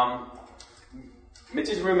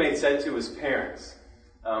 Mitch's roommate said to his parents,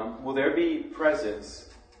 will there be presents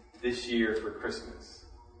this year for Christmas?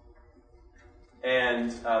 And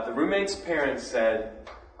the roommate's parents said,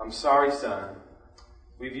 I'm sorry, son.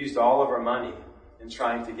 We've used all of our money in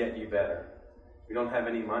trying to get you better. We don't have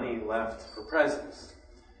any money left for presents.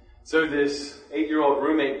 So this 8-year-old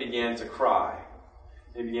roommate began to cry.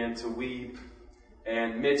 They began to weep.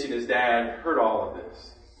 And Mitch and his dad heard all of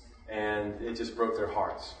this. And it just broke their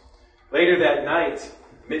hearts. Later that night,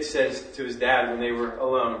 Mitch says to his dad when they were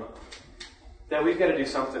alone, Dad, we've got to do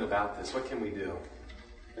something about this. What can we do?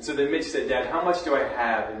 And so then Mitch said, Dad, how much do I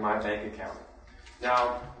have in my bank account?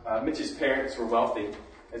 Now, Mitch's parents were wealthy.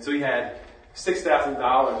 And so he had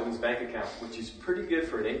 $6,000 in his bank account, which is pretty good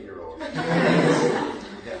for an 8-year-old.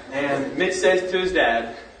 And Mitch says to his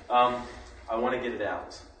dad, I want to get it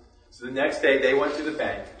out. So the next day they went to the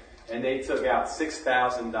bank and they took out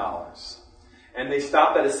 $6,000. And they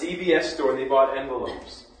stopped at a CVS store and they bought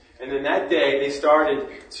envelopes. And then that day they started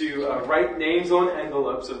to write names on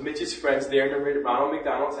envelopes of Mitch's friends there in Ronald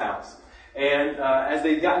McDonald's house. And as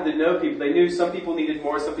they'd gotten to know people, they knew some people needed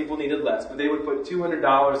more, some people needed less. But they would put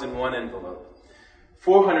 $200 in one envelope,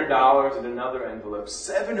 $400 in another envelope,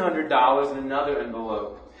 $700 in another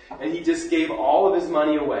envelope. And he just gave all of his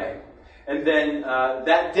money away. And then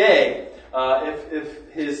that day,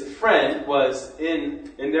 if his friend was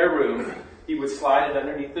in their room, he would slide it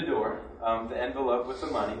underneath the door, the envelope with the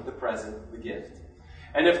money, the present, the gift.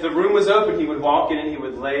 And if the room was open, he would walk in and he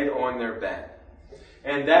would lay it on their bed.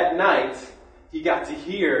 And that night, he got to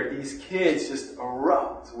hear these kids just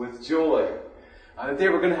erupt with joy. That they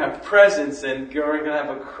were going to have presents and they were going to have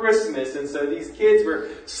a Christmas. And so these kids were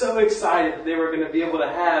so excited that they were going to be able to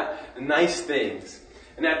have nice things.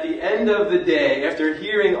 And at the end of the day, after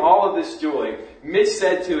hearing all of this joy, Mitch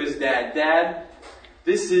said to his dad, Dad,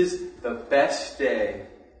 this is the best day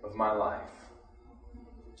of my life.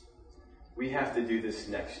 We have to do this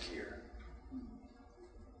next year.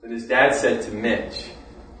 And his dad said to Mitch,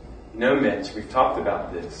 no, Mitch, we've talked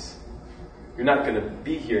about this. You're not going to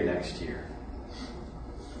be here next year.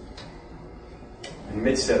 And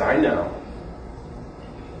Mitch said, I know.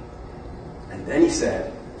 And then he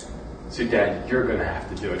said, so Dad, you're going to have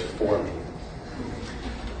to do it for me.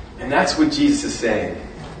 And that's what Jesus is saying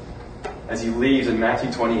as he leaves in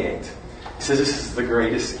Matthew 28. He says, this is the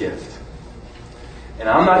greatest gift. And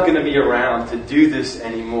I'm not going to be around to do this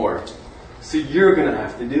anymore. So you're going to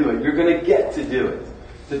have to do it. You're going to get to do it.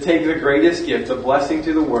 To take the greatest gift, a blessing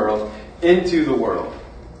to the world, into the world.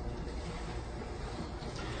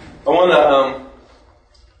 I want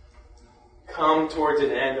to come towards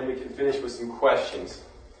an end and we can finish with some questions.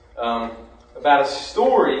 About a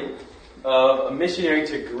story of a missionary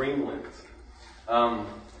to Greenland.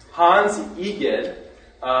 Hans Egede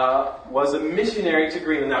was a missionary to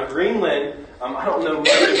Greenland. Now Greenland, I don't know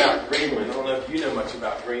much about Greenland. I don't know if you know much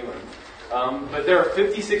about Greenland. But there are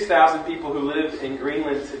 56,000 people who live in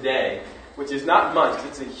Greenland today, which is not much.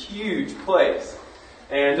 It's a huge place.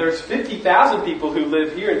 And there's 50,000 people who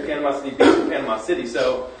live here in Panama City Beach and Panama City,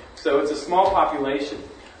 so it's a small population.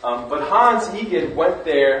 But Hans Egede went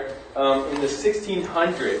there in the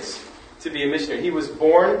 1600s to be a missionary. He was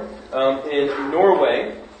born in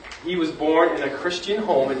Norway. He was born in a Christian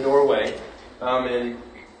home in Norway in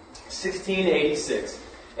 1686.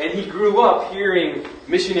 And he grew up hearing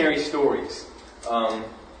missionary stories.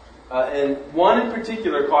 And one in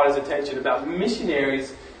particular caught his attention about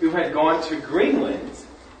missionaries who had gone to Greenland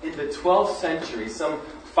in the 12th century, some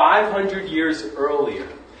 500 years earlier.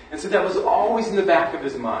 And so that was always in the back of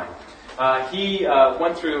his mind. He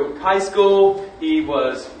went through high school. He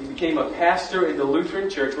became a pastor in the Lutheran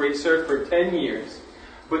church where he served for 10 years.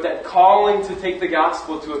 But that calling to take the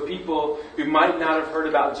gospel to a people who might not have heard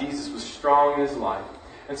about Jesus was strong in his life.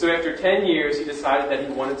 And so after 10 years, he decided that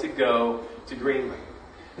he wanted to go to Greenland.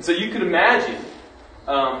 And so you could imagine,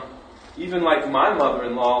 even like my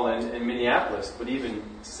mother-in-law in Minneapolis, but even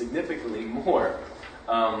significantly more,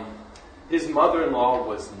 his mother-in-law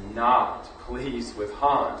was not pleased with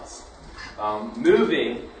Hans.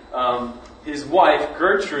 Moving his wife,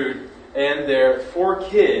 Gertrude, and their 4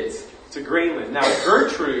 kids to Greenland. Now,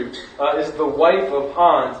 Gertrude is the wife of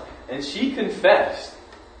Hans, and she confessed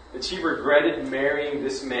that she regretted marrying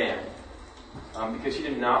this man because she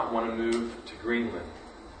did not want to move to Greenland,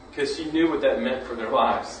 because she knew what that meant for their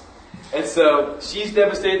lives. And so she's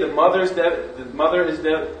devastated. The mother-in-law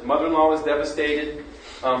is devastated.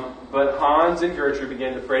 But Hans and Gertrude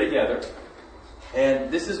began to pray together.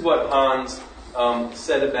 And this is what Hans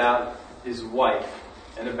said about his wife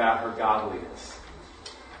and about her godliness.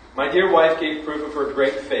 My dear wife gave proof of her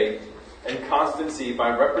great faith and constancy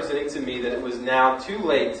by representing to me that it was now too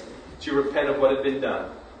late to repent of what had been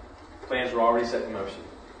done. Plans were already set in motion.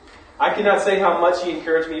 I cannot say how much he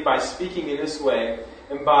encouraged me by speaking in this way,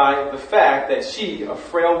 and by the fact that she, a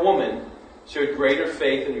frail woman, showed greater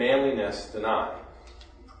faith and manliness than I.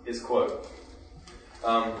 His quote.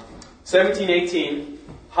 1718,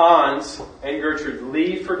 Hans and Gertrude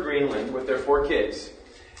leave for Greenland with their 4 kids.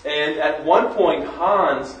 And at one point,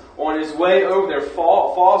 Hans, on his way over there,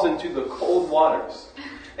 falls into the cold waters.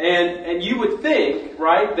 And you would think,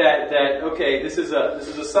 right, that okay, this is a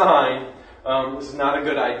sign. This is not a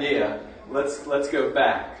good idea. Let's go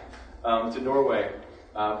back to Norway.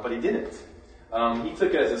 But he didn't. He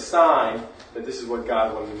took it as a sign that this is what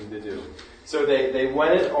God wanted him to do. So they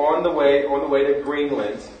went on the way to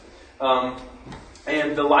Greenland.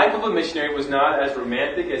 And the life of a missionary was not as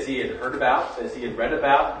romantic as he had heard about, as he had read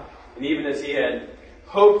about, and even as he had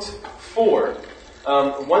hoped for.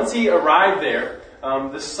 Once he arrived there,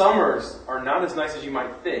 the summers are not as nice as you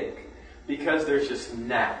might think, because there's just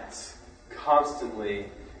gnats constantly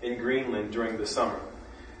in Greenland during the summer.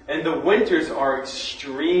 And the winters are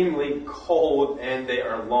extremely cold and they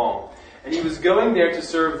are long. And he was going there to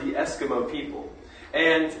serve the Eskimo people.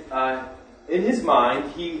 And in his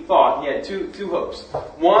mind, he thought he had two hopes.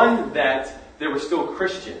 One, that there were still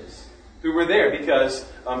Christians who were there because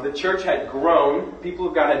the church had grown, people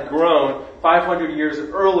of God had grown 500 years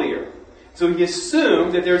earlier. So he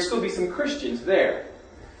assumed that there would still be some Christians there.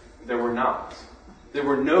 There were not. There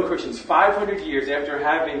were no Christians. 500 years after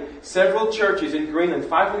having several churches in Greenland,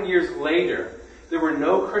 500 years later, there were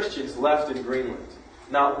no Christians left in Greenland.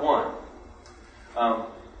 Not one.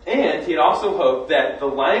 And he had also hoped that the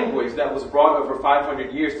language that was brought over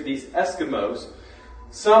 500 years to these Eskimos,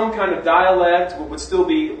 some kind of dialect would still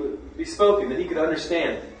be spoken, that he could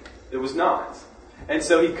understand. It was not. And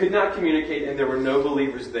so he could not communicate, and there were no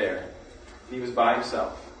believers there. He was by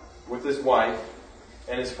himself with his wife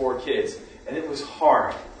and his 4 kids. And it was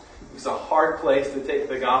hard. It was a hard place to take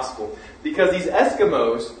the gospel. Because these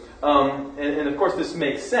Eskimos, and of course this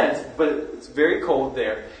makes sense, but it's very cold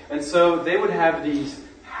there. And so they would have these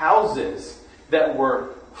houses that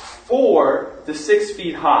were 4 to 6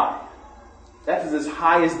 feet high. That's as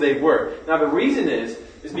high as they were. Now the reason is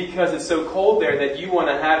because it's so cold there that you want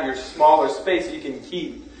to have your smaller space so you can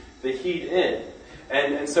keep the heat in.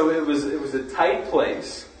 And so it was a tight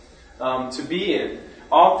place to be in.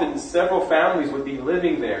 Often several families would be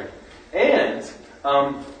living there. And,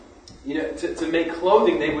 to make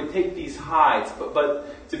clothing, they would take these hides.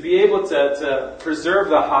 But to be able to preserve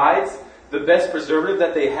the hides, the best preservative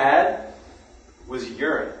that they had was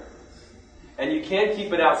urine. And you can't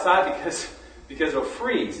keep it outside because it'll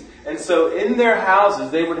freeze. And so in their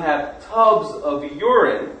houses, they would have tubs of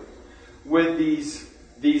urine with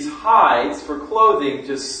these hides for clothing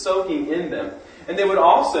just soaking in them. And they would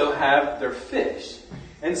also have their fish.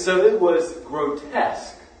 And so it was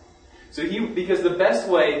grotesque. So because the best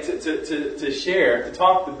way to share,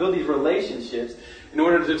 to build these relationships in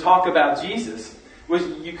order to talk about Jesus was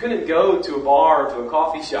you couldn't go to a bar or to a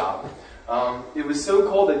coffee shop. It was so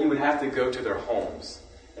cold that you would have to go to their homes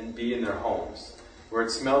and be in their homes where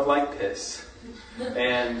it smelled like piss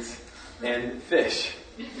and fish.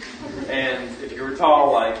 And if you were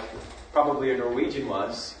tall, like probably a Norwegian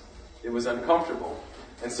was, it was uncomfortable.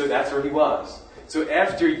 And so that's where he was. So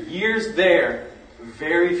after years there,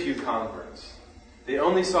 very few converts. They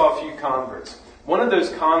only saw a few converts. One of those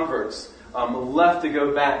converts left to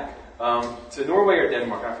go back to Norway or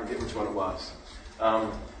Denmark. I forget which one it was.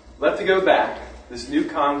 Left to go back, this new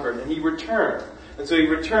convert, and he returned. And so he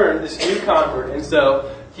returned, this new convert, and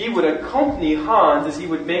so he would accompany Hans as he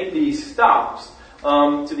would make these stops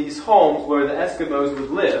to these homes where the Eskimos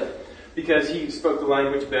would live, because he spoke the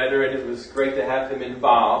language better and it was great to have him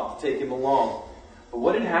involved, to take him along. But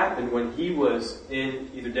what had happened when he was in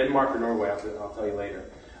either Denmark or Norway, I'll tell you later,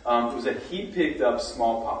 was that he picked up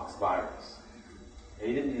smallpox virus. And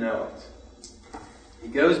he didn't know it. He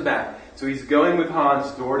goes back. So he's going with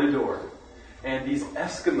Hans door to door. And these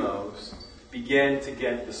Eskimos began to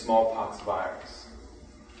get the smallpox virus.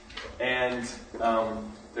 And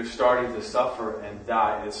they're starting to suffer and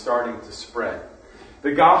die. It's starting to spread.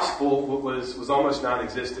 The gospel was almost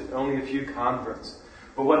non-existent, only a few converts.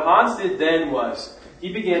 But what Hans did then was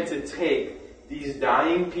he began to take these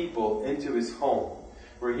dying people into his home,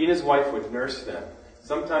 where he and his wife would nurse them,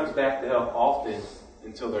 sometimes back to health, often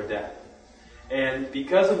until their death. And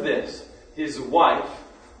because of this, his wife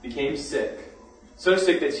became sick, so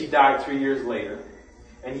sick that she died 3 years later.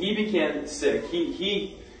 And he became sick.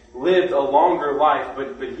 He lived a longer life,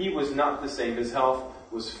 but he was not the same. His health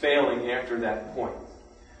was failing after that point.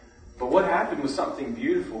 But what happened was something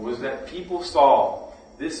beautiful, was that people saw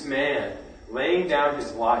this man laying down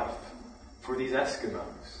his life for these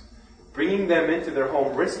Eskimos, bringing them into their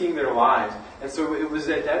home, risking their lives. And so it was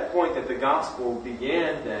at that point that the gospel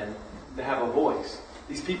began then to have a voice.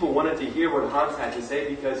 These people wanted to hear what Hans had to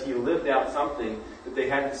say because he lived out something that they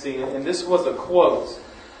hadn't seen. And this was a quote,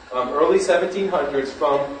 early 1700s,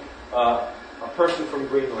 from a person from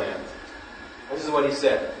Greenland. This is what he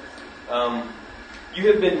said. You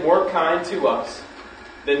have been more kind to us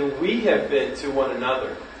than we have been to one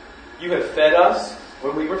another. You have fed us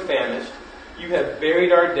when we were famished. You have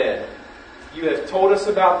buried our dead. You have told us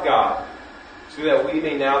about God, so that we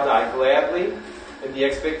may now die gladly in the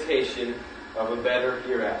expectation of a better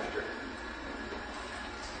hereafter.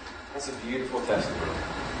 That's a beautiful testimony.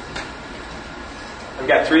 I've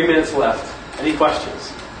got 3 minutes left. Any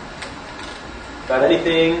questions? About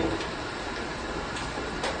anything?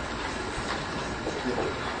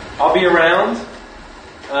 I'll be around.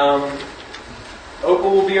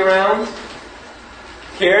 Opal will be around.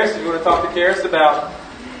 Karis, if you want to talk to Karis about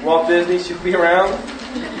Walt Disney, she'll be around.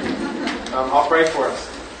 I'll pray for us.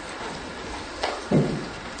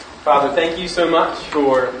 Father, thank you so much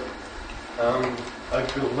for a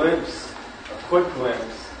quick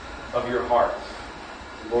glimpse of your heart.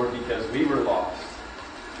 Lord, because we were lost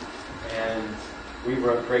and we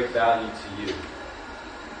were of great value to you.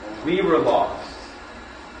 When we were lost,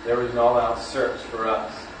 there was an all-out search for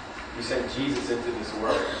us. You sent Jesus into this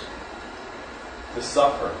world to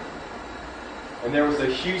suffer. And there was a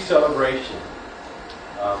huge celebration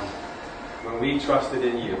when we trusted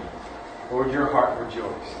in you. Lord, your heart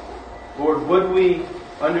rejoiced. Lord, would we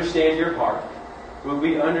understand your heart? Would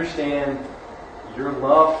we understand your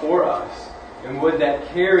love for us? And would that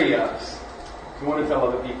carry us to want to tell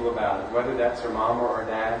other people about it? Whether that's our mom or our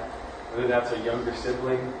dad, whether that's a younger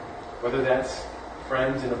sibling, whether that's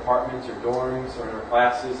friends in apartments or dorms or in our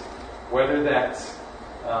classes, whether that's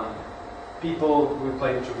people we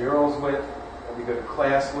play intramurals with, that we go to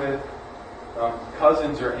class with,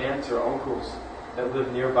 cousins or aunts or uncles that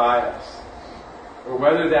live nearby us, or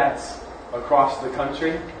whether that's across the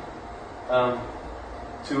country,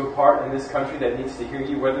 to a part in this country that needs to hear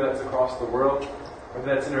you, whether that's across the world,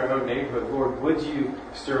 whether that's in our own neighborhood. Lord, would you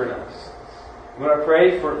stir in us? When I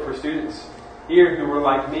pray for students here who were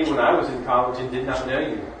like me when I was in college and did not know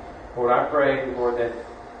you, Lord, I pray, Lord,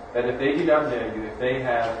 that if they do not know you, if they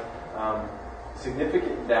have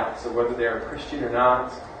significant doubts of whether they're a Christian or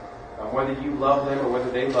not, whether you love them or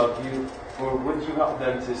whether they love you, Lord, would you help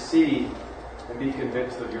them to see and be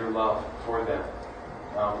convinced of your love for them?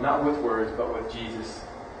 Not with words, but with Jesus,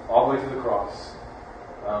 all the way to the cross.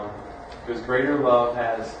 Because greater love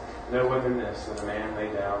has no otherness than a man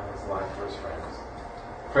lay down his life for his friends.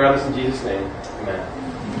 Pray all this in Jesus' name.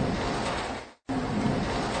 Amen.